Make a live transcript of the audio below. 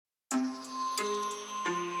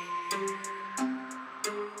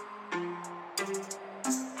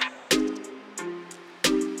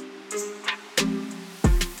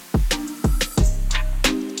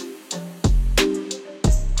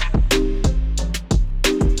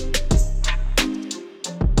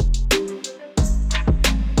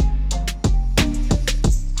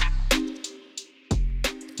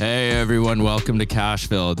Hey everyone, welcome to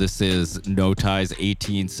Cashville. This is No Ties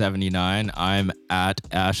 1879. I'm at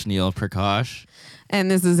Ashneil Prakash. And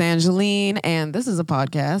this is Angeline, and this is a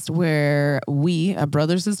podcast where we, a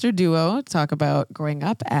brother-sister duo, talk about growing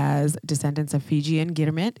up as descendants of Fijian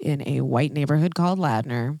Gittermit in a white neighborhood called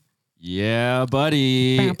Ladner. Yeah,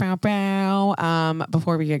 buddy. Bow, bow, bow.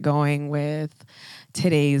 Before we get going with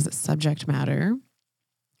today's subject matter,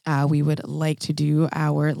 we would like to do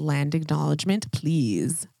our land acknowledgement,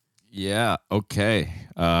 please. Yeah, okay.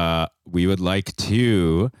 We would like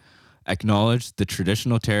to acknowledge the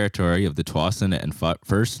traditional territory of the Tsawwassen and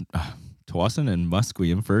Tsawwassen and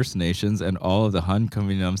Musqueam First Nations and all of the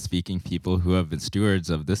Hunkaminam speaking people who have been stewards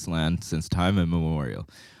of this land since time immemorial.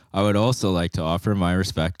 I would also like to offer my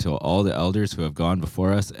respect to all the elders who have gone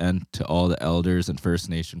before us and to all the elders and First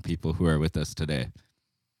Nation people who are with us today.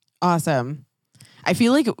 Awesome. I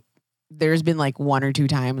feel like there's been like one or two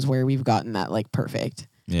times where we've gotten that like perfect.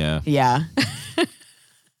 Yeah. Yeah.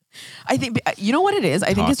 I think, you know what it is?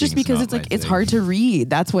 I think it's just Talking's because not it's like, my it's thing. hard to read.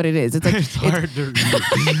 That's what it is. It's like, It's hard to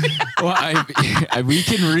read. Well, we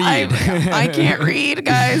can read. I can't read,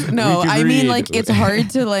 guys. No, We can I mean read. like it's hard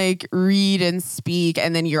to like read and speak,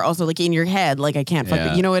 and then you're also like in your head, like I can't fucking,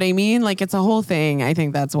 Yeah. you know what I mean? Like it's a whole thing. I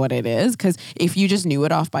think that's what it is. Because if you just knew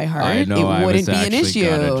it off by heart, I know, it wouldn't be an issue.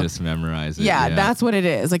 Gotta just memorize it. Yeah, that's what it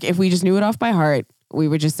is. Like if we just knew it off by heart, we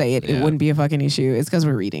would just say it. Yeah. It wouldn't be a fucking issue. It's because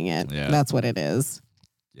we're reading it. Yeah. That's what it is.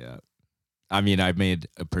 Yeah. I mean, I made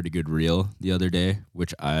a pretty good reel the other day,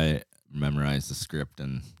 which I memorized the script.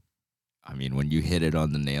 And I mean, when you hit it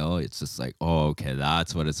on the nail, it's just like, oh, okay,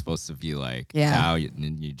 that's what it's supposed to be like. Yeah. Now you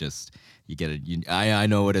get it. I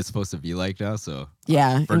know what it's supposed to be like now. So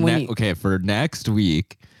Yeah. for and when for next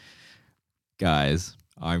week, guys,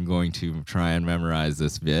 I'm going to try and memorize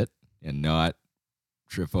this bit and not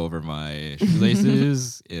trip over my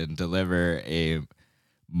shoelaces and deliver a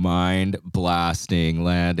mind-blasting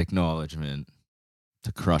land acknowledgement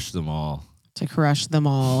to crush them all. to crush them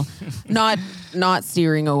all, not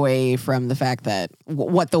steering away from the fact that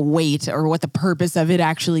what the weight or what the purpose of it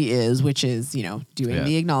actually is, which is, you know, doing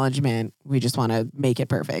the acknowledgement. We just want to make it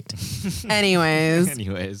perfect.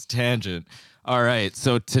 Anyways, Tangent. All right.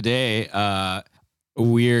 So today,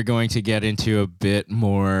 we're going to get into a bit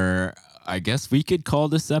more. I guess we could call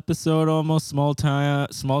this episode almost small town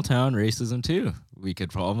racism too. We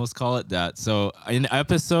could almost call it that. So in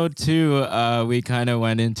episode 2, we kind of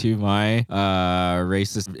went into my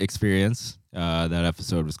racist experience. That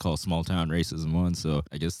episode was called Small Town Racism 1. So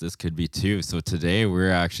I guess this could be 2. So today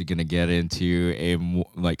we're actually going to get into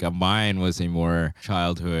mine was a more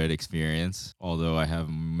childhood experience, although I have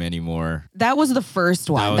many more. that was the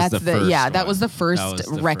first one. That was That was the first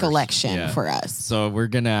the recollection first, yeah. for us. So we're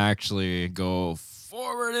going to actually go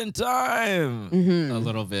forward in time Mm-hmm. a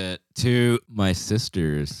little bit to my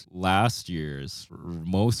sister's last year's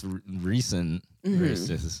most recent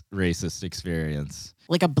racist experience.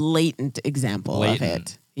 Like a blatant example of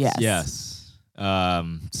it. Yes. Yes.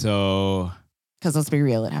 So Because let's be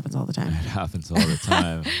real, it happens all the it time. happens all the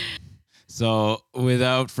time. So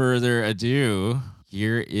without further ado,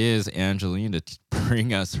 here is Angeline to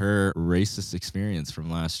bring us her racist experience from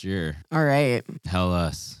last year. All right. Tell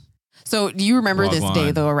us. So do you remember this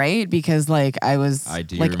day Wagwan. though, right? Because like I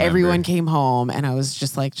do like remember. everyone came home and I was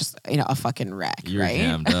just you know, a fucking wreck, You're right?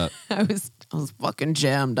 jammed up. I was fucking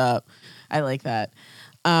jammed up. I like that.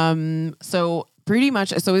 So pretty much,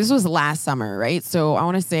 so this was last summer, right? So I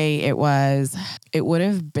want to say it would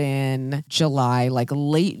have been July, like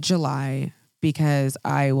late July, because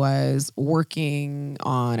I was working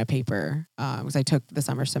on a paper because I took the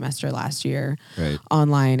summer semester last year Right.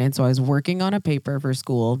 online. And so I was working on a paper for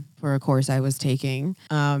school for a course I was taking.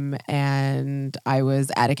 And I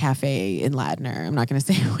was at a cafe in Ladner. I'm not going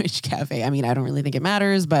to say which cafe. I mean, I don't really think it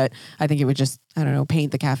matters, but I think it would just, I don't know,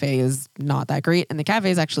 paint the cafe is not that great. And the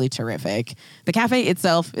cafe is actually terrific. The cafe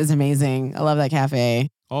itself is amazing. I love that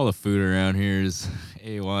cafe. All the food around here is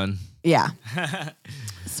A1. Yeah.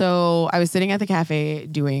 So I was sitting at the cafe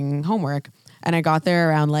doing homework and I got there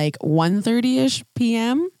around like 1:30ish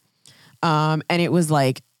p.m. And it was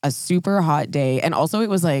like a super hot day. And also it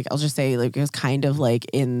was like, I'll just say like, it was kind of like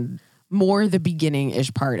in more the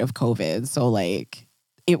beginning-ish part of COVID. So like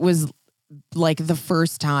it was like the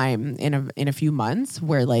first time in a few months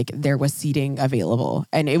where like there was seating available,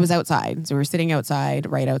 and it was outside. So we were sitting outside,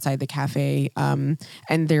 right outside the cafe. And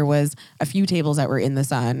there was a few tables that were in the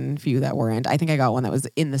sun, few that weren't. I think I got one that was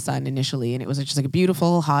in the sun initially, and it was just like a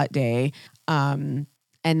beautiful hot day. And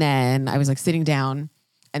then I was like sitting down,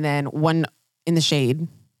 and then one in the shade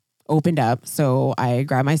opened up. So I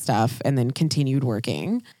grabbed my stuff and then continued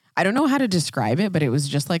working. I don't know how to describe it, but it was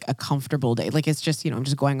just like a comfortable day. Like, it's just, I'm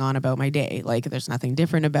just going on about my day. Like, there's nothing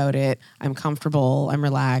different about it. I'm comfortable. I'm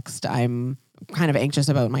relaxed. I'm kind of anxious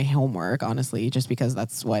about my homework, honestly, just because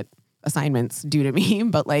that's what assignments do to me.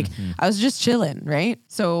 But like, I was just chilling, right?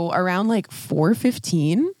 So around like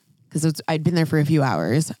 4:15, because I'd been there for a few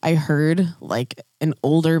hours, I heard like an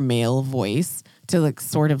older male voice to like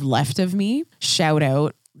sort of left of me shout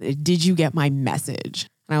out, "Did you get my message?"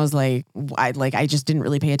 And I was like, I just didn't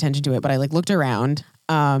really pay attention to it, but I like looked around.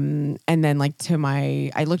 And then like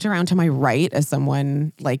I looked around to my right as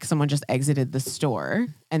someone just exited the store.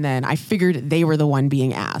 And then I figured they were the one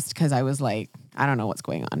being asked, because I was like, I don't know what's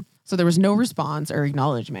going on. So there was no response or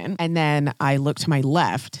acknowledgement. And then I looked to my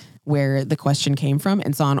left where the question came from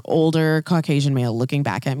and saw an older Caucasian male looking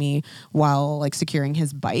back at me while like securing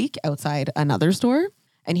his bike outside another store.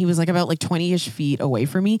 And he was like about like 20-ish feet away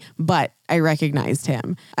from me, but I recognized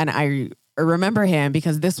him. And I remember him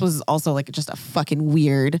because this was also like just a fucking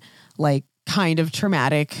weird, like kind of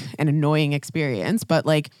traumatic and annoying experience. But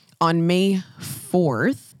like on May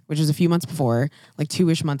 4th, which was a few months before, like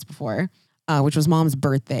 2-ish months before, which was Mom's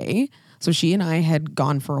birthday. So she and I had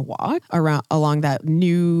gone for a walk along that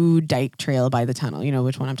new dike trail by the tunnel. You know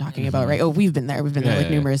which one I'm talking about, right? Oh, we've been there. We've been there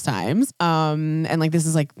like numerous times. And like this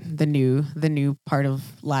is like the new part of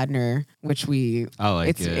Ladner, which I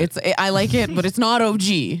like it. I like it, but it's not OG.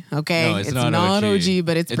 Okay, No, it's not OG,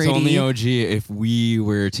 but it's pretty. It's only OG if we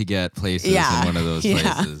were to get places in one of those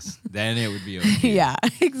places. Then it would be OG. Yeah,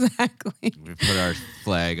 exactly. We put our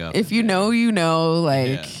flag up. If you know, you know, like.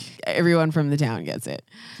 Yeah. Everyone from the town gets it.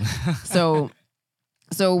 So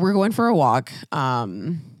we're going for a walk.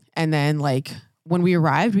 And then like when we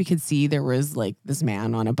arrived, we could see there was like this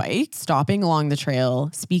man on a bike stopping along the trail,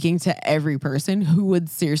 speaking to every person who would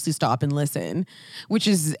seriously stop and listen, which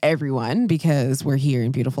is everyone, because we're here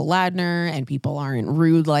in beautiful Ladner and people aren't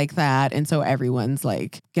rude like that. And so everyone's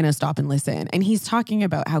like going to stop and listen. And he's talking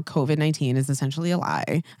about how COVID-19 is essentially a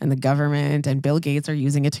lie and the government and Bill Gates are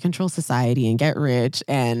using it to control society and get rich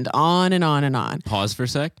and on and on and on. Pause for a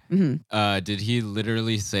sec. Mm-hmm. Did he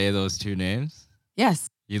literally say those two names? Yes.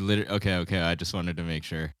 Okay. I just wanted to make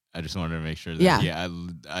sure. That, yeah.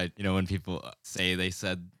 I when people say they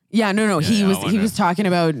said. Yeah, no. He was talking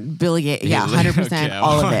about Bill Gates. Yeah, 100%,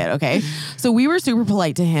 all of it. Okay. So we were super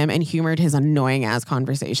polite to him and humored his annoying ass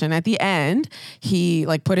conversation. At the end, he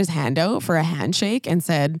like put his hand out for a handshake and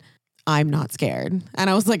said, "I'm not scared." And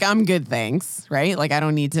I was like, "I'm good, thanks." Right? Like, I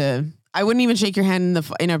wouldn't even shake your hand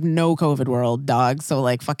in a no COVID world, dog. So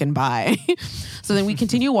like fucking bye. So then we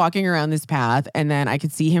continue walking around this path, and then I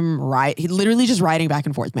could see him he literally just riding back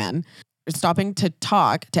and forth, man. Stopping to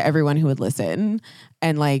talk to everyone who would listen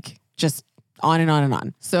and like just on and on and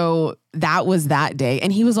on. So that was that day.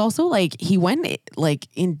 And he was also like, he went like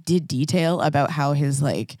did detail about how his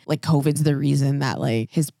like COVID's the reason that like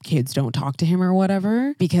his kids don't talk to him or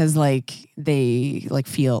whatever, because like they like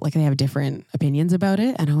feel like they have different opinions about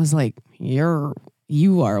it. And I was like,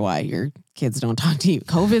 you are why your kids don't talk to you.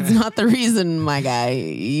 COVID's not the reason, my guy.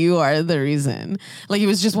 You are the reason. Like, it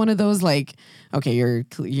was just one of those like, okay,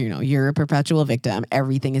 you're a perpetual victim.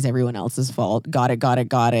 Everything is everyone else's fault. Got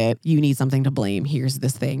it. You need something to blame. Here's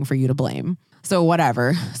this thing for you to blame. So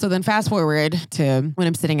whatever. So then fast forward to when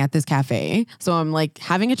I'm sitting at this cafe. So I'm like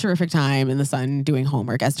having a terrific time in the sun doing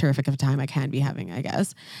homework, as terrific of a time I can be having, I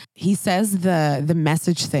guess. He says the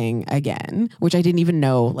message thing again, which I didn't even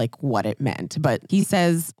know like what it meant. But he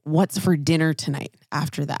says, "What's for dinner tonight?"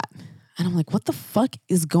 after that. And I'm like, what the fuck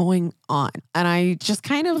is going on? And I just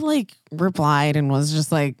kind of like replied and was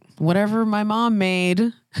just like, whatever my mom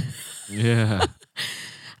made. Yeah.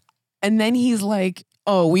 And then he's like,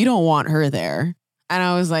 "Oh, we don't want her there." And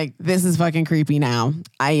I was like, this is fucking creepy now.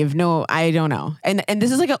 I don't know. And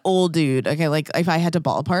this is like an old dude. Okay. Like if I had to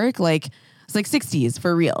ballpark, like it's like 60s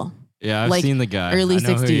for real. Yeah. I've like seen the guy. Early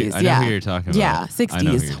 60s. I know who you're talking about. Yeah.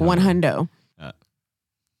 60s. One hundo.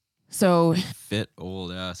 So fit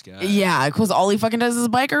old ass guy. Yeah, because all he fucking does is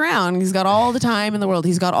bike around. He's got all the time in the world.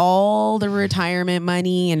 He's got all the retirement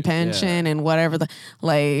money and pension and whatever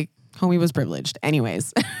homie was privileged.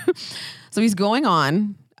 Anyways. So he's going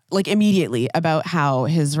on like immediately about how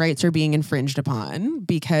his rights are being infringed upon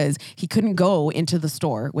because he couldn't go into the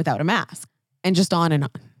store without a mask, and just on and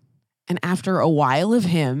on. And after a while of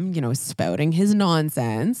him, spouting his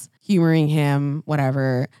nonsense, humoring him,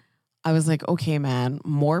 whatever, I was like, okay, man,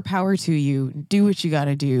 more power to you. Do what you got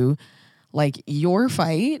to do. Like, your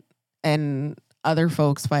fight and other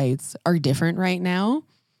folks' fights are different right now.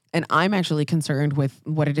 And I'm actually concerned with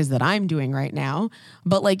what it is that I'm doing right now.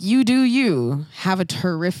 But like, you do you. Have a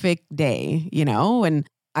terrific day, And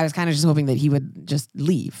I was kind of just hoping that he would just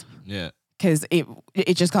leave. Yeah. Because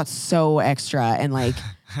it just got so extra. And like,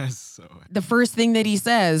 the first thing that he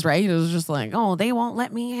says, right, it was just like, oh, they won't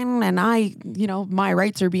let me in. And my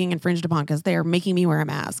rights are being infringed upon because they're making me wear a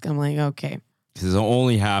mask. I'm like, okay. This is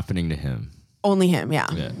only happening to him. Only him,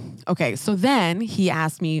 yeah. Okay, so then he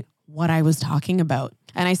asked me what I was talking about.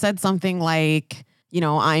 And I said something like,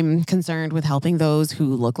 I'm concerned with helping those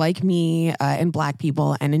who look like me and Black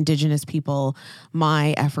people and Indigenous people.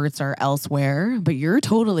 My efforts are elsewhere, but you're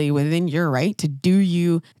totally within your right to do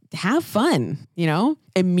you, have fun,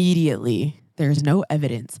 Immediately, there's no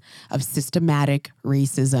evidence of systematic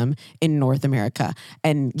racism in North America.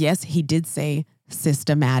 And yes, he did say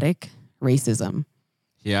systematic racism.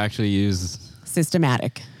 He actually used...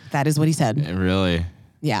 Systematic. That is what he said. Really?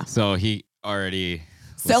 Yeah. So he already...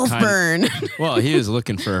 Self-burn. Well, he was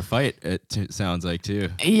looking for a fight, it sounds like, too.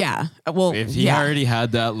 Yeah. Well, if he already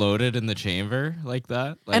had that loaded in the chamber like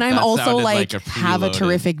that. And I'm also like have a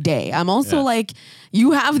terrific day. I'm also like,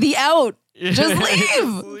 you have the out. Just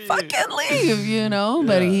leave. Fucking leave,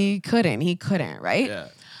 But he couldn't, right? Yeah.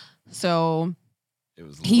 So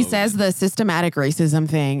he says the systematic racism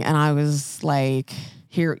thing. And I was like...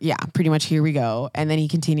 pretty much here we go. And then he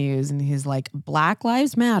continues and he's like, Black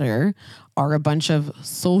Lives Matter are a bunch of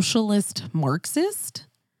socialist Marxists?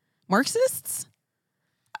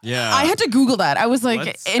 Yeah. I had to Google that. I was like,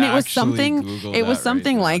 Let's and it was something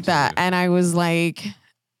right like that. And I was like,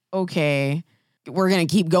 okay, we're going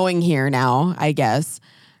to keep going here now, I guess.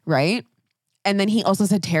 Right. And then he also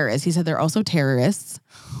said terrorists. He said they're also terrorists.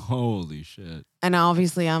 Holy shit. And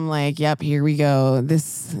obviously I'm like, yep, here we go.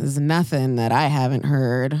 This is nothing that I haven't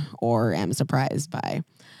heard or am surprised by.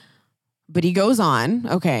 But he goes on,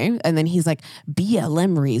 okay, and then he's like,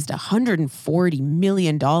 BLM raised $140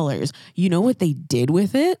 million. You know what they did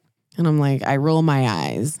with it? And I'm like, I roll my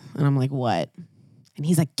eyes. And I'm like, what? And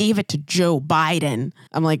he's like, gave it to Joe Biden.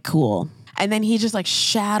 I'm like, cool. And then he just like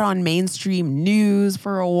shat on mainstream news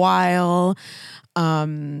for a while.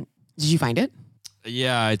 Did you find it?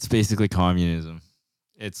 Yeah, it's basically communism.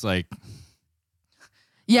 It's like...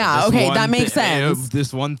 Yeah, okay, that makes sense.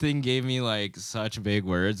 This one thing gave me like such big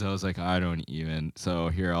words. I was like, I don't even. So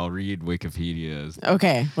here, I'll read Wikipedia's.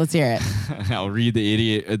 Okay, let's hear it. I'll read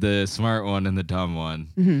the smart one and the dumb one.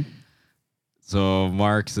 Mm-hmm. So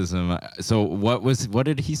Marxism. So what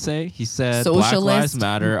did he say? He said Socialist. Black Lives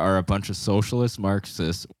Matter are a bunch of socialist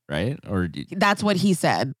Marxists, right? Or that's what he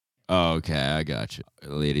said. Oh, okay, I got you.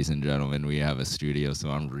 Ladies and gentlemen, we have a studio, so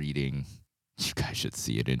I'm reading. You guys should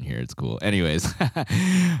see it in here. It's cool. Anyways,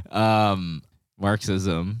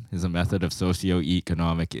 Marxism is a method of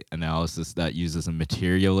socio-economic analysis that uses a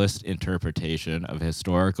materialist interpretation of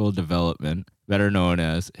historical development, better known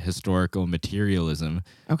as historical materialism,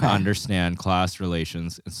 to understand class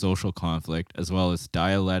relations and social conflict, as well as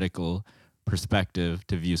dialectical perspective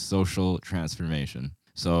to view social transformation.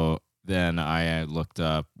 So then I looked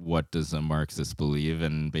up, what does a Marxist believe?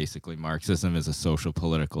 And basically Marxism is a social,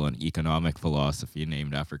 political, and economic philosophy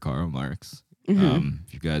named after Karl Marx. Mm-hmm.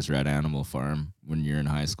 If you guys read Animal Farm when you're in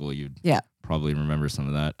high school, you'd probably remember some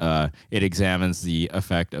of that. It examines the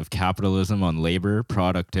effect of capitalism on labor,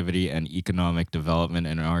 productivity, and economic development,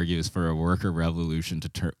 and argues for a worker revolution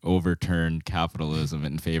to overturn capitalism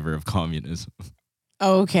in favor of communism.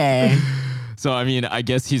 Okay. So, I mean, I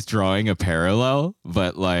guess he's drawing a parallel,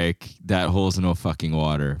 but like that holds no fucking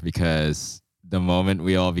water, because the moment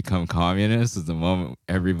we all become communists is the moment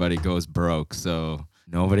everybody goes broke. So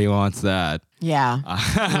nobody wants that. Yeah.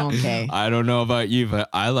 Okay. I don't know about you, but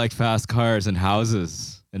I like fast cars and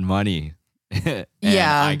houses and money. And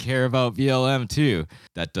I care about BLM too.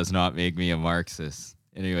 That does not make me a Marxist.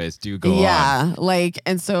 Anyways, do go on. Yeah,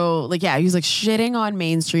 and so he was like shitting on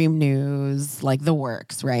mainstream news, like the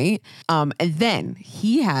works, right? And then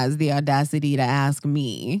he has the audacity to ask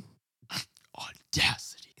me.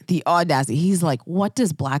 The audacity. He's like, what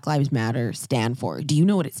does Black Lives Matter stand for? Do you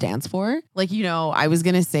know what it stands for? I was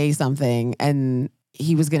going to say something and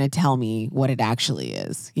he was going to tell me what it actually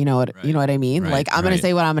is. You know what I mean? Right, I'm going to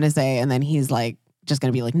say what I'm going to say. And then he's like, just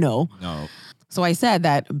going to be like, no. So I said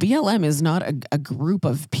that BLM is not a group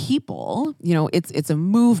of people. It's a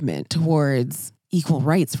movement towards equal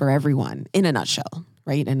rights for everyone in a nutshell,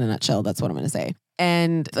 right? In a nutshell, that's what I'm going to say.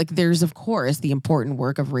 And like, there's, of course, the important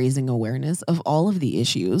work of raising awareness of all of the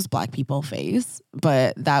issues Black people face.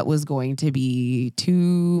 But that was going to be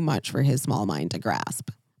too much for his small mind to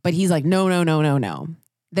grasp. But he's like, no, no, no, no, no.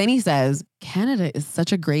 Then he says, Canada is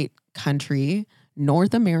such a great country.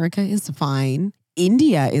 North America is fine.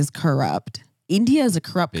 India is corrupt. India is a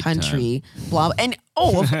corrupt Big country. Blah, blah. And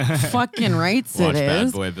fucking rights Watch it Bad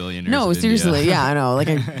is. Boy Billionaires. No, of seriously. India. Yeah, I know. Like,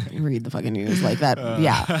 I read the fucking news like that.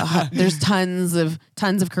 Yeah. There's tons of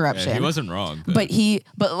corruption. Yeah, he wasn't wrong. But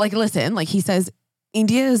like, listen, like he says,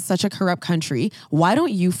 India is such a corrupt country. Why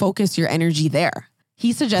don't you focus your energy there?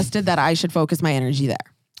 He suggested that I should focus my energy there.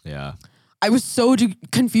 Yeah. I was so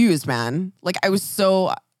confused, man. Like, I was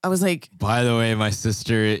like, By the way, my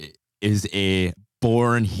sister is a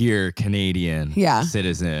born here Canadian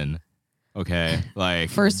citizen. Okay.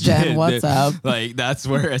 Like first gen, what's up? Like, that's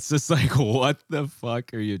where it's just like, what the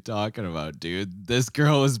fuck are you talking about, dude? This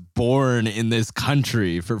girl was born in this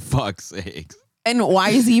country, for fuck's sakes. And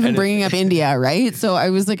why is he even bringing up India, right? So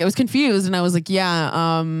I was confused, and I was like,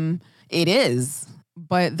 yeah, it is.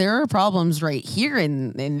 But there are problems right here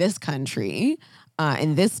in this country,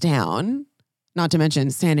 in this town, not to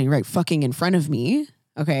mention standing right fucking in front of me.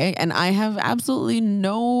 Okay. And I have absolutely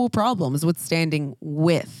no problems with standing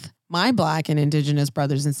with my Black and Indigenous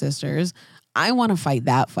brothers and sisters. I want to fight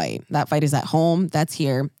that fight. That fight is at home. That's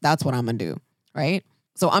here. That's what I'm going to do. Right.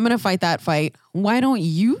 So I'm going to fight that fight. Why don't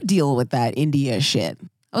you deal with that India shit?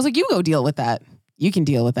 I was like, you go deal with that. You can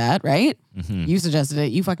deal with that. Right. Mm-hmm. You suggested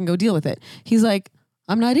it. You fucking go deal with it. He's like,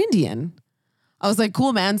 I'm not Indian. I was like,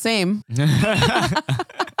 cool, man. Same.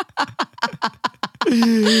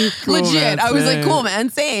 Cool, Legit. man, I was like, same. cool, man.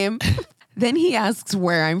 Same. Then he asks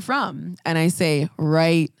where I'm from. And I say,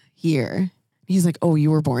 right here. He's like, oh, you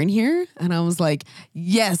were born here? And I was like,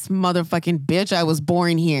 yes, motherfucking bitch. I was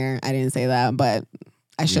born here. I didn't say that, but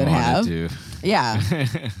I should have. Yeah.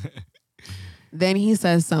 Then he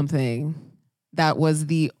says something that was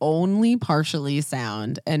the only partially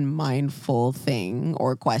sound and mindful thing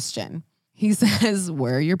or question. He says,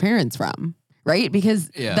 where are your parents from? Right? Because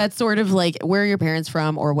that's sort of like, where are your parents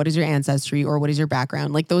from? Or what is your ancestry? Or what is your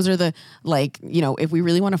background? Like, those are the, like, you know, if we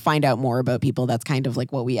really want to find out more about people, that's kind of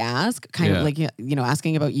like what we ask. Kind of like, you know,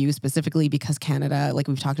 asking about you specifically, because Canada, like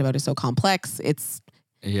we've talked about, is so complex. It's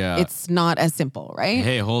not as simple, right?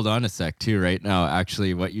 Hey, hold on a sec too. Right now,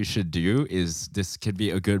 actually, what you should do is, this could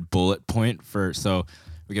be a good bullet point so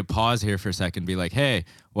we could pause here for a second and be like, hey,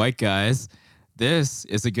 white guys, this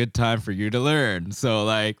is a good time for you to learn. So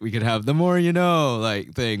like, we could have the more you know,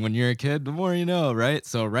 like, thing. When you're a kid, the more you know, right?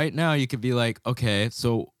 So right now you could be like, okay,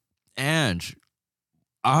 so Ange,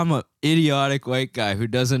 I'm a idiotic white guy who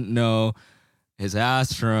doesn't know his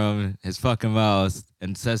ass from his fucking mouth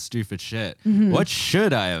and says stupid shit. Mm-hmm. What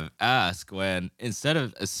should I have asked when, instead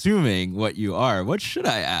of assuming what you are, what should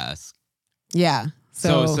I ask? Yeah.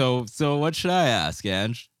 So what should I ask,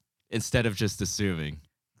 Ange, instead of just assuming?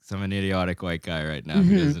 Because I'm an idiotic white guy right now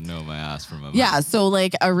who doesn't know my ass from my mouth. Yeah. So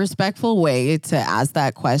like, a respectful way to ask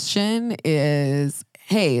that question is,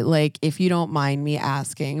 hey, like, if you don't mind me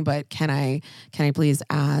asking, but can I please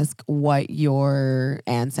ask what your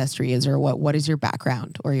ancestry is, or what is your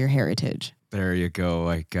background or your heritage? There you go,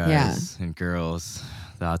 white guys and girls.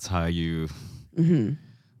 That's how you. Mm-hmm.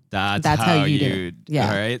 That's how you do. do. Yeah.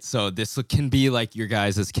 All right. So this can be like your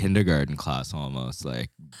guys' kindergarten class almost. Like,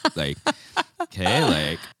 okay,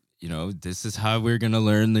 like, you know, this is how we're going to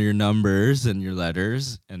learn your numbers and your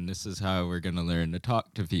letters. And this is how we're going to learn to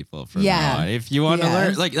talk to people from now on. If you want to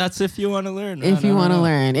learn, like, that's if you want to learn. If you want to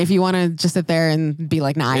learn. If you want to just sit there and be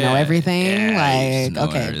like, nah, I know everything. Yeah, like,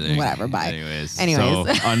 okay, everything. whatever, bye. Anyways. So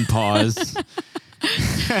unpause.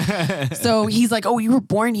 So he's like, oh, you were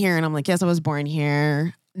born here. And I'm like, yes, I was born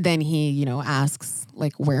here. Then he, you know, asks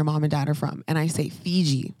like where mom and dad are from. And I say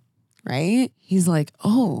Fiji, right? He's like,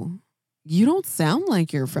 oh, you don't sound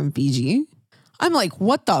like you're from Fiji. I'm like,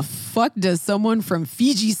 what the fuck does someone from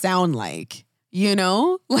Fiji sound like? You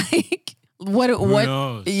know, like what? Who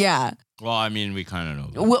knows? Yeah. Well, I mean, we kind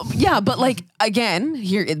of know. Well, yeah, but like, again,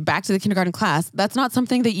 here, back to the kindergarten class, that's not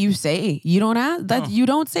something that you say. You don't ask that. You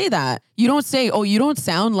don't say that. You don't say, oh, you don't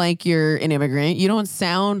sound like you're an immigrant. You don't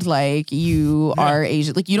sound like you are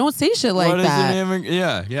Asian. Like, you don't say shit like What is that. an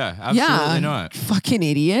immigrant? Yeah, absolutely not. Fucking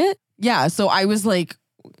idiot. Yeah. So I was like,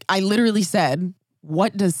 I literally said,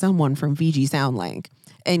 what does someone from Fiji sound like?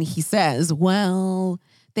 And he says, well,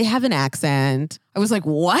 they have an accent. I was like,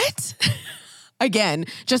 what? Again,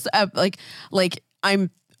 just like I'm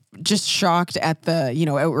just shocked at the, you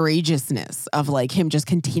know, outrageousness of like him just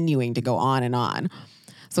continuing to go on and on.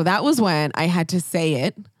 So that was when I had to say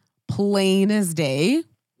it plain as day.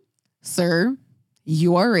 Sir,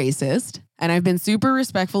 you are racist. And I've been super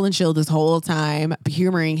respectful and chill this whole time,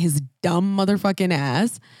 humoring his dumb motherfucking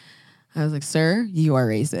ass. I was like, sir, you are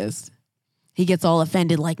racist. He gets all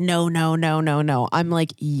offended, like, no, no, no, no, no. I'm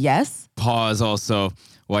like, yes. Pause also.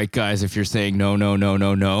 White guys, if you're saying no, no, no,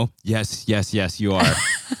 no, no, yes, yes, yes, you are.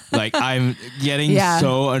 Like, I'm getting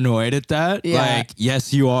so annoyed at that. Yeah. Like,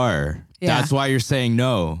 yes, you are. Yeah. That's why you're saying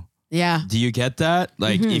no. Yeah. Do you get that?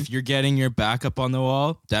 Like, if you're getting your back up on the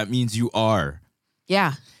wall, that means you are.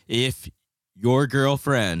 Yeah. If your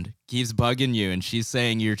girlfriend keeps bugging you and she's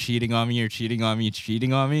saying you're cheating on me, you're cheating on me, you're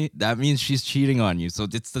cheating on me, that means she's cheating on you. So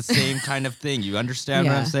it's the same kind of thing. You understand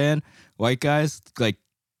what I'm saying? White guys, like,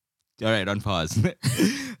 all right, unpause.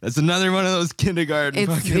 That's another one of those kindergarten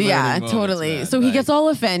fucking learning totally. moments, So man. he gets all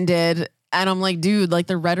offended. And I'm like, dude, like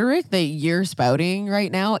the rhetoric that you're spouting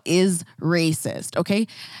right now is racist. Okay.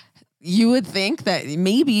 You would think that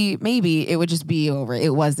maybe it would just be over.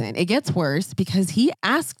 It wasn't. It gets worse because he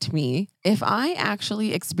asked me if I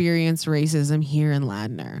actually experienced racism here in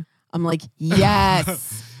Ladner. I'm like,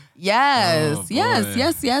 yes, yes, Oh, yes, boy.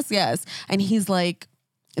 yes, yes, yes. And he's like,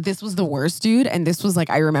 this was the worst, dude. And this was like,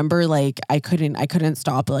 I remember like I couldn't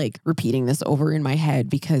stop like repeating this over in my head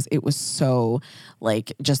because it was so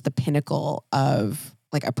like just the pinnacle of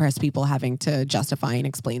like oppressed people having to justify and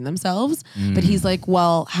explain themselves. But he's like,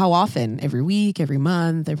 well, how often? Every week, every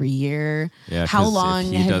month, every year? Yeah, How 'cause long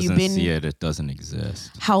if he have you doesn't been? see it, it doesn't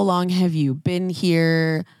exist. How long have you been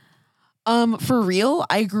here? For real,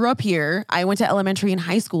 I grew up here. I went to elementary and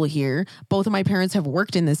high school here. Both of my parents have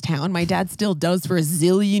worked in this town. My dad still does for a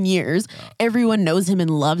zillion years. Everyone knows him and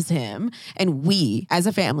loves him. And we, as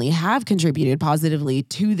a family, have contributed positively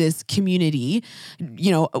to this community,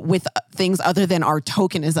 you know, with things other than our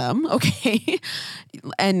tokenism, okay?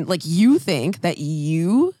 And like, you think that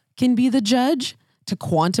you can be the judge to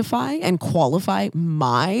quantify and qualify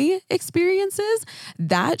my experiences?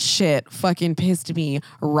 That shit fucking pissed me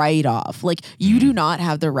right off. Like, you do not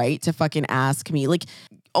have the right to fucking ask me, like,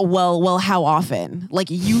 oh, well, how often? Like,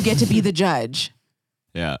 you get to be the judge.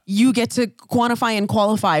 Yeah. You get to quantify and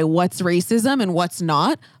qualify what's racism and what's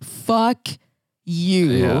not. Fuck you.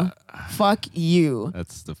 Yeah. Fuck you.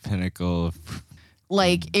 That's the pinnacle of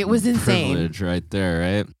Like, it was insane. privilege right there,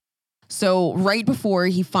 right? So right before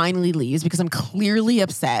he finally leaves, because I'm clearly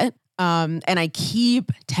upset, and I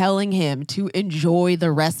keep telling him to enjoy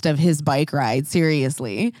the rest of his bike ride.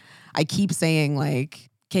 Seriously, I keep saying like,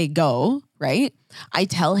 okay, go, right? I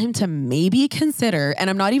tell him to maybe consider, and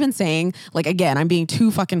I'm not even saying like, again, I'm being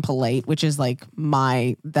too fucking polite, which is like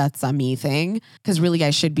that's a me thing. Because really I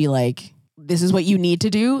should be like, this is what you need to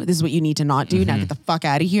do. This is what you need to not do. Now get the fuck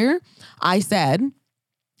out of here.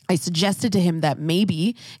 I suggested to him that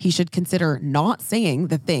maybe he should consider not saying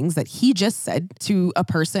the things that he just said to a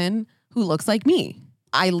person who looks like me.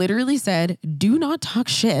 I literally said, do not talk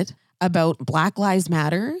shit about Black Lives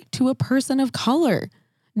Matter to a person of color.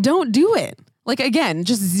 Don't do it. Like, again,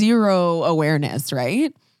 just zero awareness,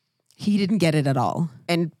 right? He didn't get it at all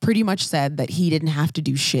and pretty much said that he didn't have to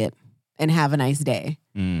do shit and have a nice day.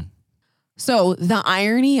 So the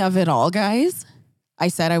irony of it all, guys, I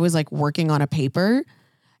said I was like working on a paper.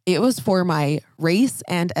 It was for my race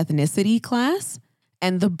and ethnicity class,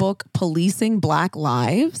 and the book Policing Black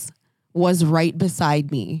Lives was right beside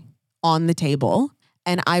me on the table.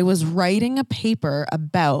 And I was writing a paper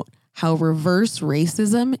about how reverse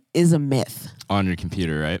racism is a myth. On your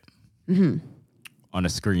computer, right? On a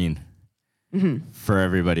screen for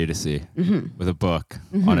everybody to see. With a book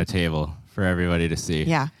on a table for everybody to see.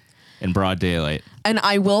 Yeah. In broad daylight. And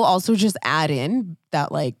I will also just add in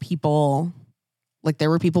that like people... Like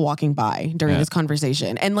there were people walking by during this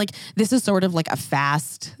conversation. And like, this is sort of like a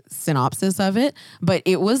fast synopsis of it, but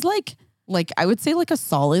it was like I would say like a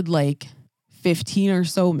solid like 15 or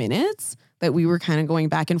so minutes that we were kind of going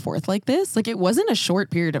back and forth like this. Like it wasn't a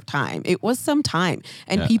short period of time. It was some time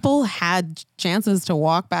and people had chances to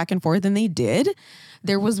walk back and forth and they did.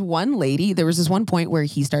 There was this one point where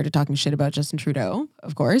he started talking shit about Justin Trudeau,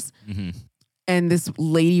 of course. And this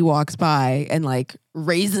lady walks by and like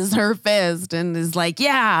raises her fist and is like,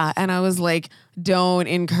 yeah. And I was like, don't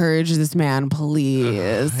encourage this man,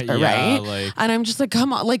 please. Right. Like, and I'm just like,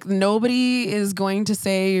 come on. Like nobody is going to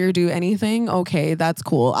say or do anything. Okay, that's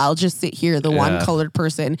cool. I'll just sit here, the one colored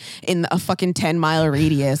person in a fucking 10-mile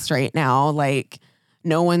radius right now. Like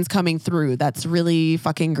no one's coming through. That's really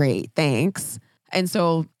fucking great. Thanks. And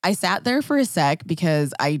so I sat there for a sec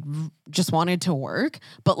because I just wanted to work,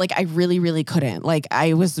 but like I really, really couldn't. Like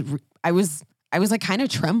I was like kind of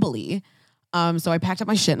trembly. So I packed up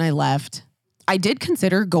my shit and I left. I did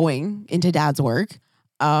consider going into Dad's work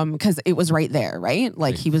because it was right there, right?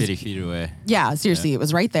 Like he was 50 feet away. Yeah, seriously, it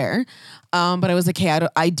was right there. But I was like, hey,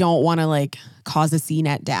 I don't want to like cause a scene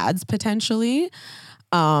at dad's potentially.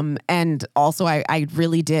 And also I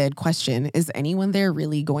really did question, is anyone there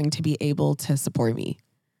really going to be able to support me?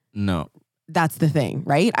 No. That's the thing,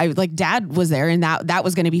 right? I like dad was there and that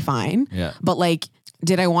was going to be fine. Yeah. But like,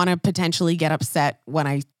 did I want to potentially get upset when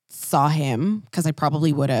I saw him? Cause I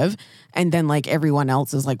probably would have. And then like everyone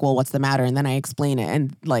else is like, well, what's the matter? And then I explain it.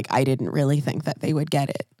 And like, I didn't really think that they would get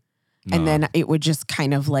it. No. And then it would just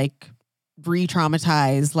kind of like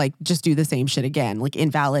re-traumatize, like just do the same shit again, like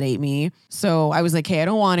invalidate me. So I was like, hey, I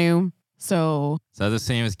don't want to. So Is that the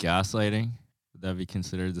same as gaslighting? Would that be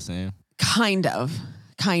considered the same?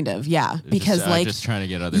 kind of, yeah. Because just, like, just trying to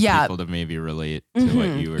get other yeah. people to maybe relate to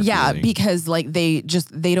what you were feeling. Because like they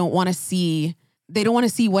don't want to see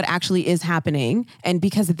what actually is happening. And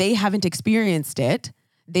because they haven't experienced it,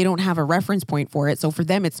 they don't have a reference point for it. So for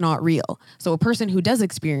them, it's not real. So a person who does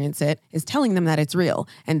experience it is telling them that it's real.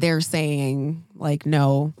 And they're saying like,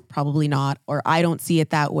 no, probably not. Or I don't see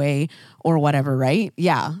it that way or whatever, right?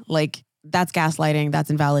 Yeah. Like that's gaslighting. That's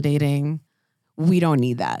invalidating. We don't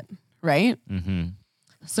need that. Right? Mm-hmm.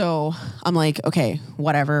 So I'm like, okay,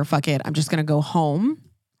 whatever. Fuck it. I'm just going to go home.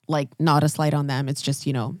 Like not a slight on them. It's just,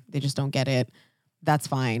 they just don't get it. That's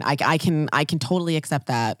fine. I can totally accept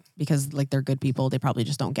that because like they're good people. They probably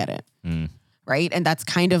just don't get it. Right. And that's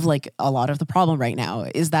kind of like a lot of the problem right now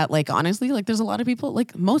is that like, honestly, like there's a lot of people,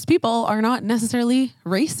 like most people are not necessarily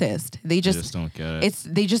racist. They just don't get it.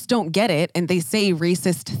 They just don't get it. And they say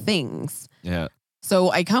racist things. Yeah.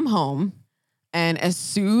 So I come home and as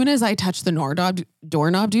soon as I touch the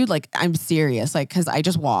doorknob, dude, like I'm serious, like, cause I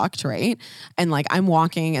just walked, right? And like I'm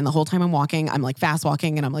walking and the whole time I'm walking, I'm like fast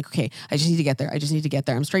walking and I'm like, okay, I just need to get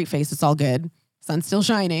there. I'm straight faced. It's all good. Sun's still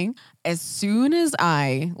shining. As soon as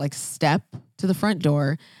I like step to the front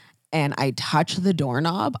door and I touch the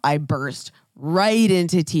doorknob, I burst right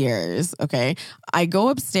into tears. Okay. I go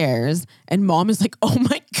upstairs and mom is like, oh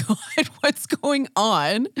my God, what's going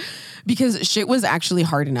on? Because shit was actually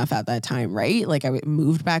hard enough at that time, right? Like I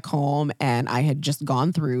moved back home and I had just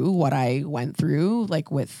gone through what I went through,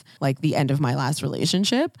 like with like the end of my last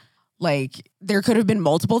relationship. Like there could have been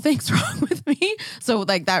multiple things wrong with me. So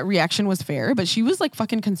like that reaction was fair, but she was like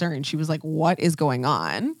fucking concerned. She was like, what is going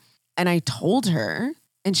on? And I told her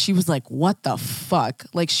and she was like, what the fuck?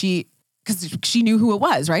 Like because she knew who it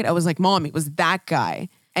was, right? I was like, Mom, it was that guy.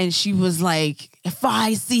 And she was like, if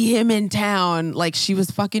I see him in town, like she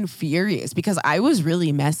was fucking furious because I was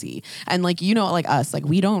really messy. And like, like us, like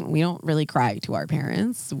we don't really cry to our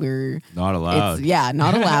parents. We're not allowed.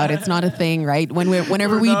 Not allowed. It's not a thing, right?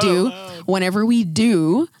 Whenever we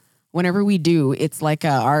do, it's like,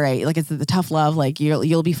 all right, like it's the tough love. Like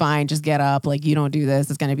you'll be fine. Just get up. Like you don't do this.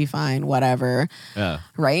 It's going to be fine. Whatever. Yeah.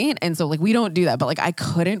 Right. And so like, we don't do that, but like, I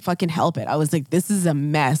couldn't fucking help it. I was like, this is a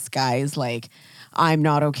mess, guys. Like I'm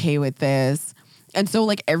not okay with this. And so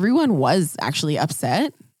like everyone was actually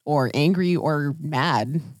upset or angry or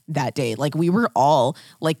mad that day. Like we were all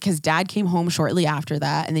like, cause dad came home shortly after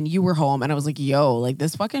that. And then you were home and I was like, yo, like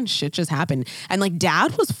this fucking shit just happened. And like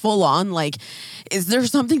dad was full on like, is there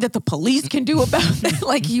something that the police can do about it?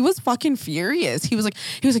 Like he was fucking furious. He was like,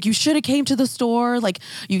 you should have came to the store. Like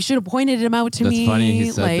you should have pointed him out to me. That's funny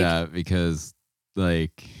he said that because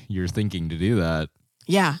like you're thinking to do that.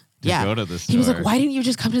 Yeah. Go to the store. He was like, why didn't you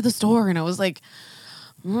just come to the store? And I was like,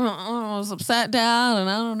 I was upset, Dad, and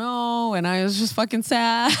I don't know. And I was just fucking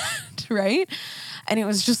sad, right? And it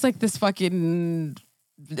was just like this fucking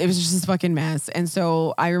mess. And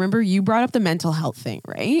so I remember you brought up the mental health thing,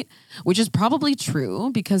 right? Which is probably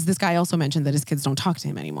true because this guy also mentioned that his kids don't talk to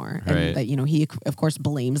him anymore. And right. that, he, of course,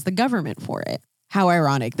 blames the government for it. How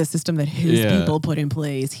ironic, the system that his people put in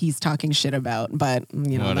place, he's talking shit about. But,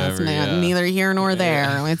 that's neither here nor there.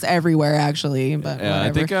 Yeah. It's everywhere, actually. But whatever.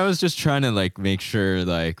 I think I was just trying to, like, make sure,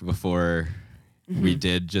 like, before we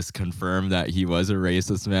did just confirm that he was a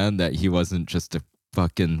racist man, that he wasn't just a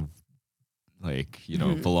fucking, like,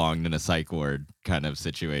 belonged in a psych ward kind of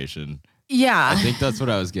situation. Yeah. I think that's what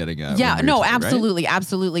I was getting at. Yeah, no, absolutely. Right?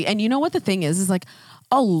 Absolutely. And you know what the thing is like,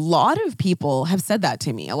 a lot of people have said that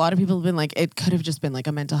to me. A lot of people have been like, it could have just been like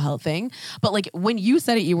a mental health thing. But like when you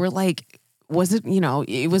said it, you were like, was it,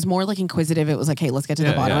 it was more like inquisitive. It was like, hey, let's get to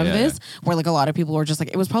the bottom of this. Where like a lot of people were just like,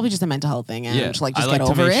 it was probably just a mental health thing and like, just get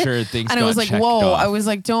over it. Sure and I was like, whoa, off. I was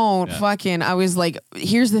like, don't fucking, I was like,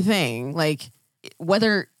 here's the thing. Like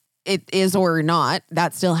whether it is or not,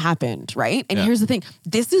 that still happened. Right. And here's the thing.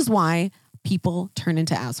 This is why people turn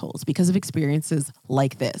into assholes because of experiences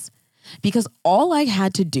like this. Because all I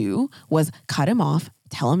had to do was cut him off,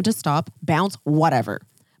 tell him to stop, bounce, whatever.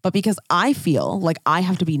 But because I feel like I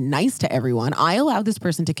have to be nice to everyone, I allow this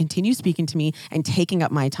person to continue speaking to me and taking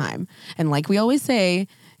up my time. And like we always say,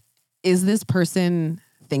 is this person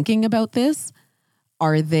thinking about this?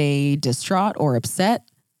 Are they distraught or upset?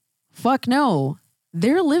 Fuck no.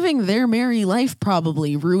 They're living their merry life,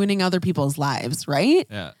 probably ruining other people's lives, right?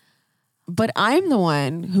 Yeah. But I'm the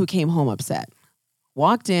one who came home upset,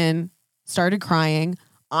 walked in, started crying.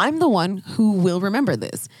 I'm the one who will remember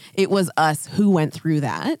this. It was us who went through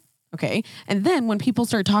that. Okay. And then when people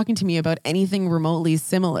start talking to me about anything remotely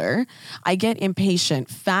similar, I get impatient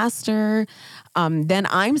faster. Then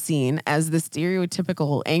I'm seen as the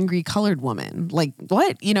stereotypical angry colored woman. Like,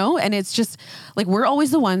 what? You know? And it's just like, we're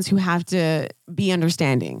always the ones who have to be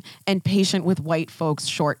understanding and patient with white folks'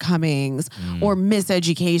 shortcomings or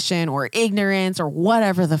miseducation or ignorance or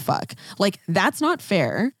whatever the fuck. Like, that's not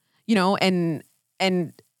fair, you know? And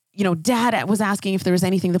you know, dad was asking if there was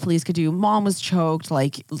anything the police could do. Mom was choked.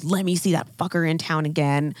 Like, let me see that fucker in town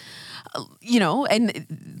again. You know,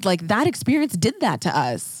 and like that experience did that to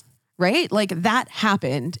us, right? Like that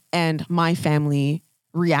happened and my family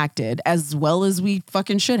reacted as well as we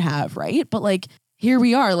fucking should have, right? But like, here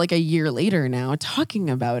we are like a year later now talking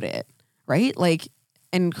about it, right? Like,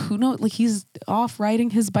 and who knows, like he's off riding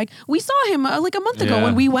his bike. We saw him like a month ago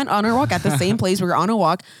when we went on our walk at the same place. We were on a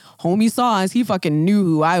walk. Homie saw us. He fucking knew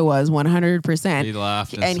who I was 100%. He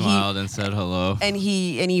laughed and smiled and said hello. And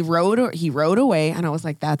he rode away. And I was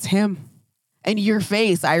like, that's him. And your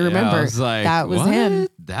face, I remember, I was like, that was what? him.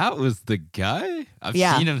 That was the guy? I've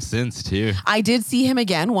seen him since too. I did see him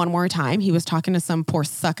again one more time. He was talking to some poor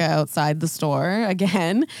sucker outside the store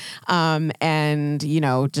again. And, you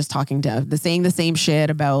know, just saying the same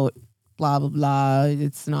shit about blah, blah, blah.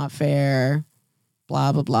 It's not fair.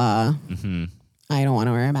 Blah, blah, blah. Mm-hmm. I don't want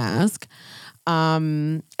to wear a mask.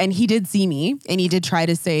 And he did see me and he did try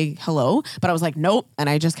to say hello, but I was like, nope. And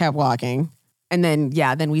I just kept walking. And then,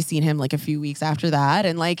 then we seen him like a few weeks after that.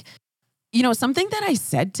 And like, you know, something that I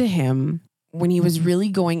said to him when he was really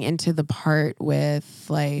going into the part with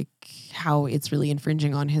like how it's really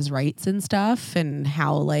infringing on his rights and stuff and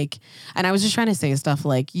how like, and I was just trying to say stuff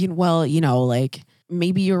like, like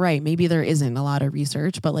maybe you're right. Maybe there isn't a lot of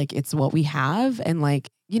research, but like, it's what we have. And like,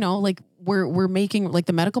 you know, like we're making, like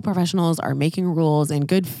the medical professionals are making rules in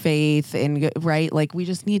good faith and right. Like we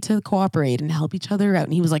just need to cooperate and help each other out.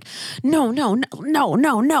 And he was like, no,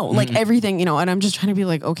 like everything, you know, and I'm just trying to be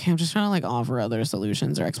like, okay, I'm just trying to like offer other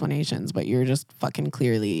solutions or explanations, but you're just fucking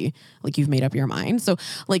clearly like you've made up your mind. So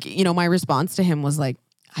like, you know, my response to him was like,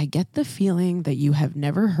 I get the feeling that you have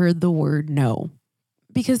never heard the word no.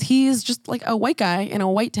 Because he is just like a white guy in a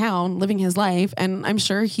white town living his life. And I'm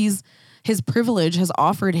sure his privilege has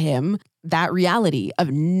offered him that reality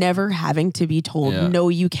of never having to be told, no,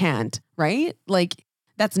 you can't, right? Like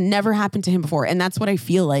that's never happened to him before. And that's what I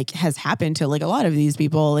feel like has happened to like a lot of these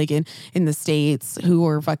people like in the States who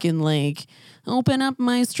are fucking like, open up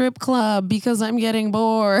my strip club because I'm getting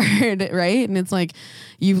bored, right? And it's like,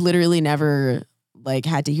 you've literally never like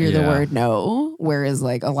had to hear the word no. Whereas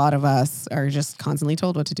like a lot of us are just constantly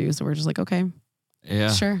told what to do. So we're just like, okay,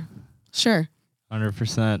 sure.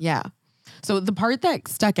 100%. Yeah. So the part that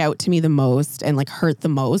stuck out to me the most and like hurt the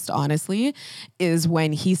most, honestly, is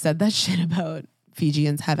when he said that shit about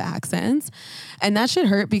Fijians have accents. And that shit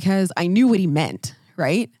hurt because I knew what he meant,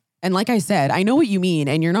 right? And like I said, I know what you mean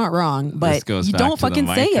and you're not wrong, but you don't fucking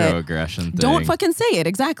say it. Thing. Don't fucking say it.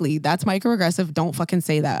 Exactly. That's microaggressive. Don't fucking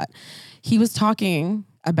say that. He was talking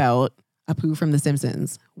about Apu from The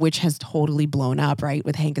Simpsons, which has totally blown up, right?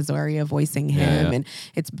 With Hank Azaria voicing him. And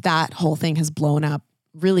that whole thing has blown up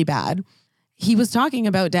really bad. He was talking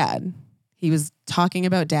about dad.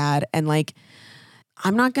 And like,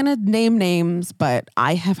 I'm not going to name names, but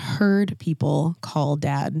I have heard people call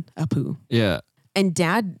dad Apu. Yeah. And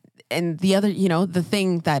dad, and the other, you know, the other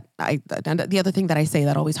thing that I say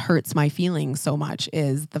that always hurts my feelings so much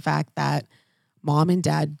is the fact that mom and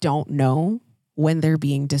dad don't know when they're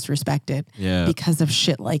being disrespected because of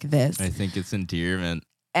shit like this. I think it's endearment.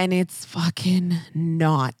 And it's fucking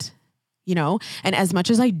not. You know, and as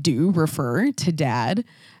much as I do refer to dad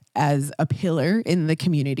as a pillar in the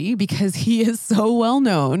community because he is so well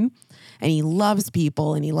known and he loves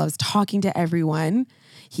people and he loves talking to everyone,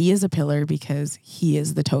 he is a pillar because he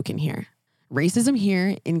is the token here. Racism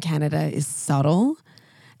here in Canada is subtle.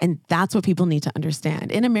 And that's what people need to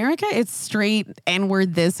understand. In America, it's straight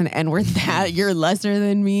N-word this and N-word that. You're lesser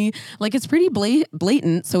than me. Like it's pretty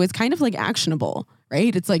blatant. So it's kind of like actionable,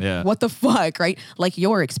 right? It's like, what the fuck, right? Like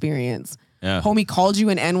your experience. Yeah. Homie called you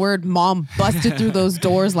an N-word. Mom busted through those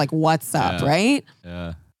doors like, what's up, right?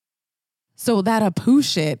 Yeah. So that Apu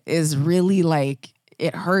shit is really like,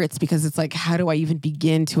 it hurts because it's like, how do I even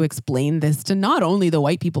begin to explain this to not only the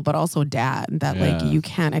white people, but also dad, that like, you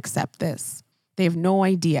can't accept this. They have no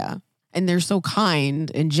idea. And they're so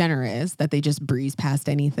kind and generous that they just breeze past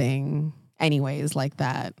anything. Anyways, like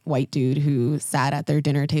that white dude who sat at their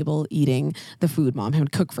dinner table eating the food mom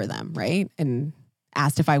would cook for them, right? And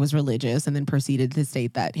asked if I was religious and then proceeded to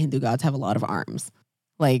state that Hindu gods have a lot of arms.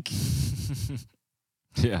 Like,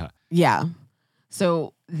 yeah. Yeah.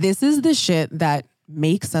 So this is the shit that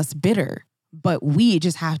makes us bitter, but we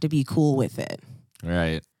just have to be cool with it.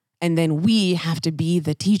 Right. And then we have to be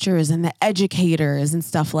the teachers and the educators and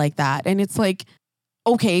stuff like that. And it's like,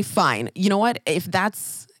 okay, fine. You know what? If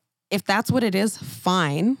that's what it is,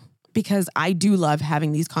 fine. Because I do love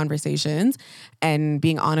having these conversations and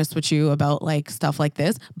being honest with you about like stuff like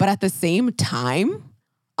this. But at the same time,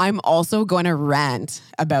 I'm also going to rant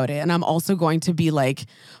about it. And I'm also going to be like,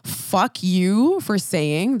 fuck you for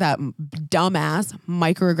saying that dumbass,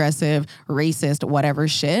 microaggressive, racist, whatever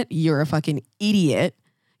shit. You're a fucking idiot.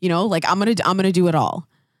 You know, like I'm going to do it all.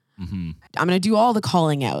 Mm-hmm. I'm going to do all the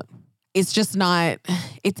calling out. It's just not,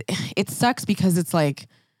 it sucks because it's like,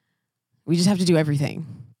 we just have to do everything.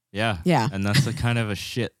 Yeah. Yeah. And that's a kind of a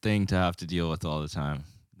shit thing to have to deal with all the time.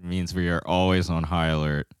 It means we are always on high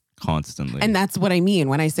alert constantly. And that's what I mean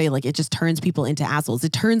when I say like it just turns people into assholes.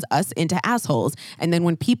 It turns us into assholes. And then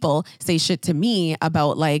when people say shit to me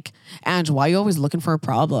about like, Ange, why are you always looking for a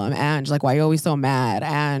problem? Ange, like, why are you always so mad?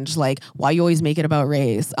 Ange, like, why you always make it about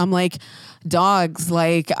race? I'm like, dogs,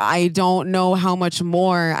 like, I don't know how much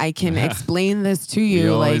more I can explain this to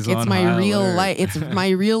you. Like, it's my real life. It's my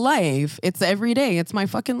real life. It's every day. It's my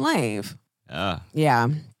fucking life. Yeah.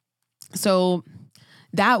 So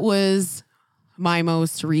that was our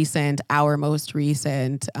most recent,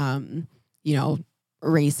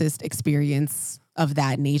 racist experience of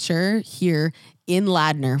that nature here in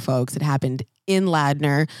Ladner, folks. It happened in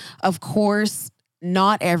Ladner. Of course,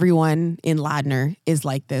 not everyone in Ladner is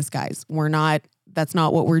like this, guys. That's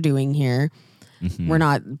not what we're doing here. Mm-hmm. We're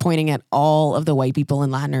not pointing at all of the white people in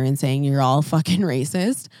Ladner and saying you're all fucking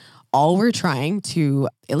racist. All we're trying to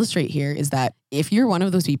illustrate here is that if you're one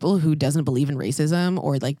of those people who doesn't believe in racism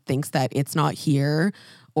or like thinks that it's not here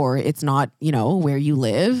or it's not, where you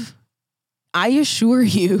live, I assure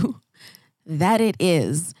you that it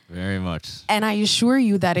is. Very much. And I assure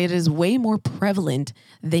you that it is way more prevalent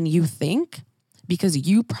than you think because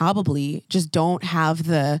you probably just don't have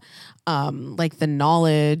the the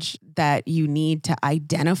knowledge that you need to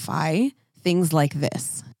identify things like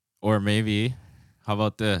this. Or maybe, how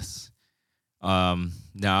about this?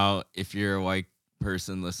 Now, if you're a white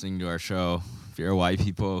person listening to our show, if you're a white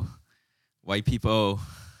people,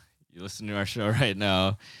 you listen to our show right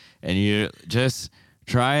now, and you just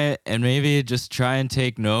try it, and maybe just try and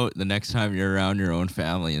take note the next time you're around your own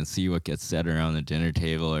family and see what gets said around the dinner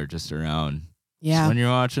table or just around. Yeah. Just when you're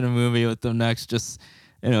watching a movie with them next, just,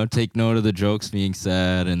 take note of the jokes being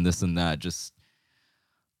said and this and that. Just,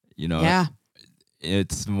 yeah.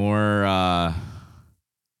 It's more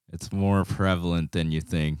prevalent than you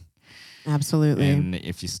think. Absolutely. And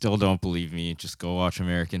if you still don't believe me, just go watch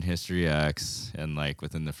American History X. And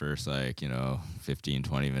within the first 15,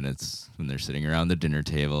 20 minutes when they're sitting around the dinner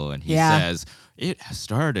table and he says, it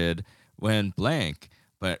started when blank.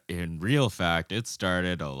 But in real fact, it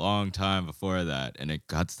started a long time before that. And it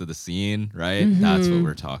cuts to the scene, right? Mm-hmm. That's what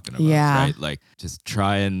we're talking about, right? Just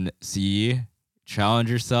try and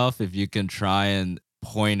challenge yourself if you can try and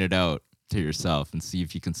point it out to yourself and see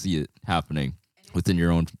if you can see it happening within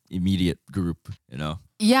your own immediate group,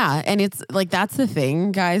 Yeah. And it's that's the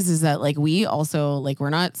thing, guys, is that we also we're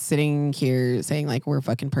not sitting here saying we're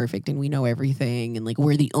fucking perfect and we know everything and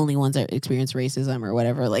we're the only ones that experience racism or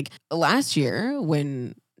whatever. Last year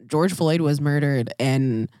when George Floyd was murdered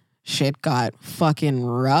and shit got fucking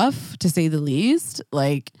rough, to say the least,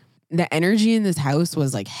 the energy in this house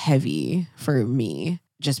was heavy for me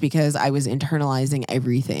just because I was internalizing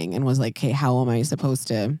everything and was okay, how am I supposed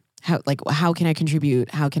to how can I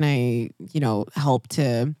contribute? How can I, help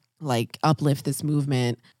to uplift this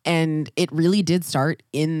movement? And it really did start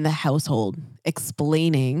in the household,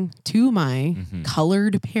 explaining to my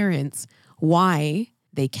colored parents why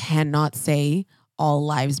they cannot say all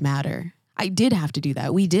lives matter. I did have to do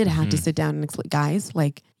that. We did have to sit down and explain, guys,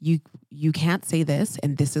 you can't say this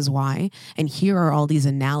and this is why. And here are all these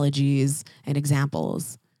analogies and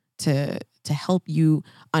examples to help you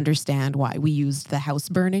understand why. We used the house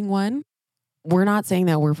burning one. we're not saying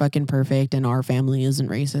that we're fucking perfect and our family isn't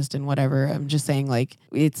racist and whatever. I'm just saying like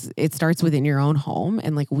it starts within your own home,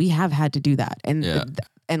 and like we have had to do that. And Yeah.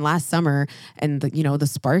 and last summer and the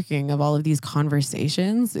sparking of all of these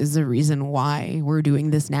conversations is the reason why we're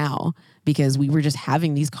doing this now, because we were just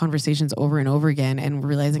having these conversations over and over again and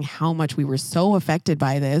realizing how much we were so affected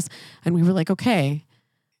by this, and we were like, okay,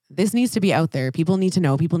 this needs to be out there. People need to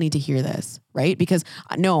know. People need to hear this, right? Because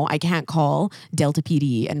no, I can't call Delta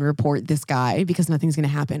PD and report this guy because nothing's going to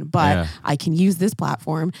happen. But Yeah. I can use this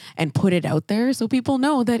platform and put it out there so people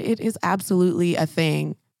know that it is absolutely a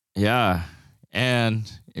thing. Yeah.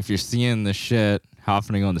 And if you're seeing the shit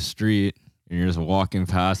happening on the street and you're just walking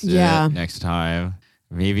past Yeah. it next time,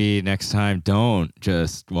 maybe next time don't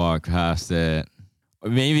just walk past it. Or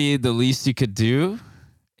maybe the least you could do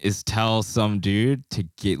is tell some dude to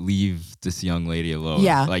leave this young lady alone.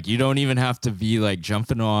 Yeah. Like you don't even have to be like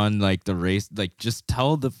jumping on like the race. Like just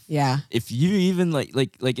tell the Yeah. if you even like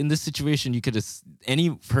in this situation, you could have, any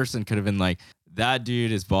person could have been like, that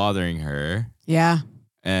dude is bothering her. Yeah.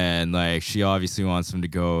 And like she obviously wants him to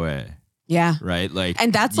go away, Yeah. right? Like,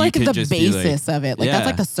 And that's you like could the just be basis of it. Like that's Yeah.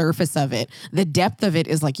 like the surface of it. The depth of it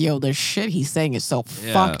is like, yo, the shit he's saying is so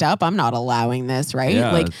Yeah. fucked up. I'm not allowing this, right?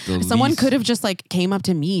 Yeah, like the someone least- could have just like came up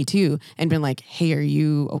to me too and been like, hey, are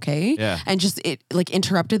you okay? Yeah. And just it like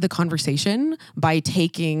interrupted the conversation by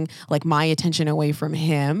taking like my attention away from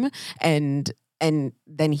him, and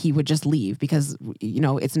then he would just leave because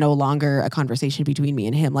it's no longer a conversation between me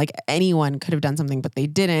and him. Like anyone could have done something, but they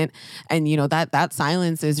didn't. And that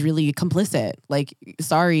silence is really complicit. Like,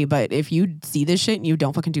 sorry, but if you see this shit and you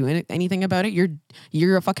don't fucking do anything about it,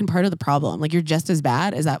 you're a fucking part of the problem. Like you're just as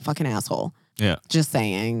bad as that fucking asshole. Yeah. Just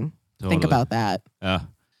saying. Think Totally. about that. Yeah.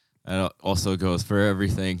 And it also goes for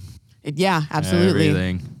everything. Yeah, absolutely.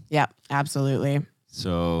 Everything. Yeah, absolutely.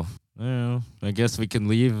 So, I don't know. I guess we can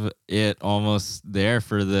leave it almost there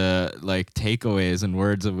for the like takeaways and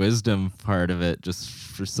words of wisdom part of it, just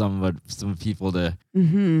for some people to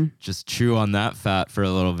Mm-hmm. just chew on that fat for a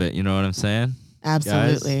little bit. You know what I'm saying?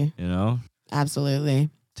 Absolutely. Guys, Absolutely.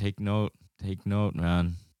 take note,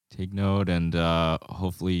 man. Take note, and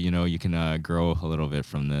hopefully, you can grow a little bit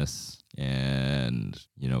from this. And,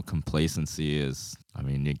 complacency is,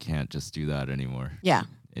 you can't just do that anymore. Yeah.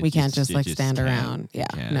 It We can't just you like stand can't. around. Yeah.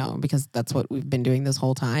 can't. No, because that's what we've been doing this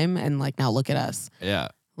whole time. And like now look at us. Yeah.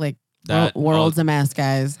 Like That world's a mess,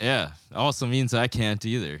 guys. Yeah. Also means I can't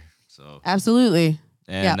either. So, Absolutely.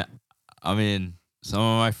 and some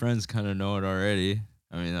of my friends kind of know it already.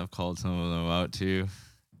 I've called some of them out too.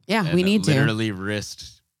 Yeah, And we need to. literally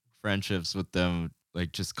risked friendships with them,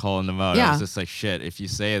 like just calling them out. I Yeah. was just like, shit, if you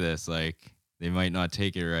say this, like they might not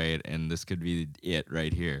take it right, and this could be it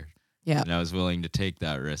right here. Yeah. And I was willing to take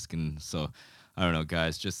that risk. And so, I don't know,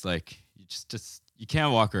 guys, just like, you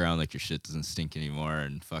can't walk around like your shit doesn't stink anymore,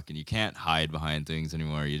 and fucking, you can't hide behind things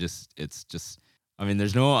anymore.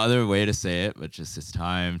 There's no other way to say it, but just it's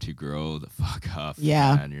time to grow the fuck up.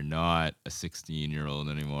 Yeah. And you're not a 16-year-old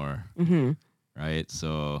anymore. Mm-hmm. Right?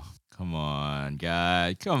 So, come on,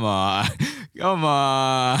 guy. Come on. Come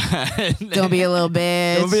on. Don't be a little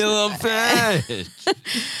bitch. Don't be a little bitch.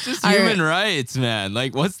 It's just All human rights, man.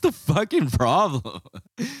 Like, what's the fucking problem?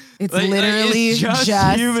 It's Like, literally it's just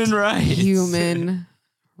human rights. Human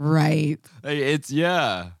rights. Like, it's,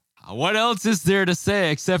 yeah. What else is there to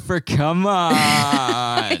say except for come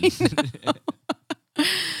on?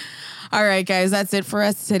 All right, guys, that's it for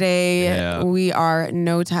us today. Yeah. We are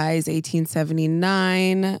No Ties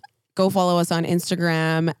 1879. Go follow us on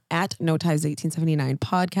Instagram at No Ties 1879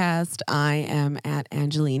 podcast. I am at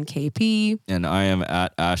Angeline KP. And I am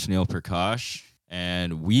at Ashneil Prakash.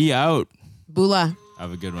 And we out. Bula.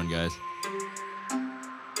 Have a good one, guys.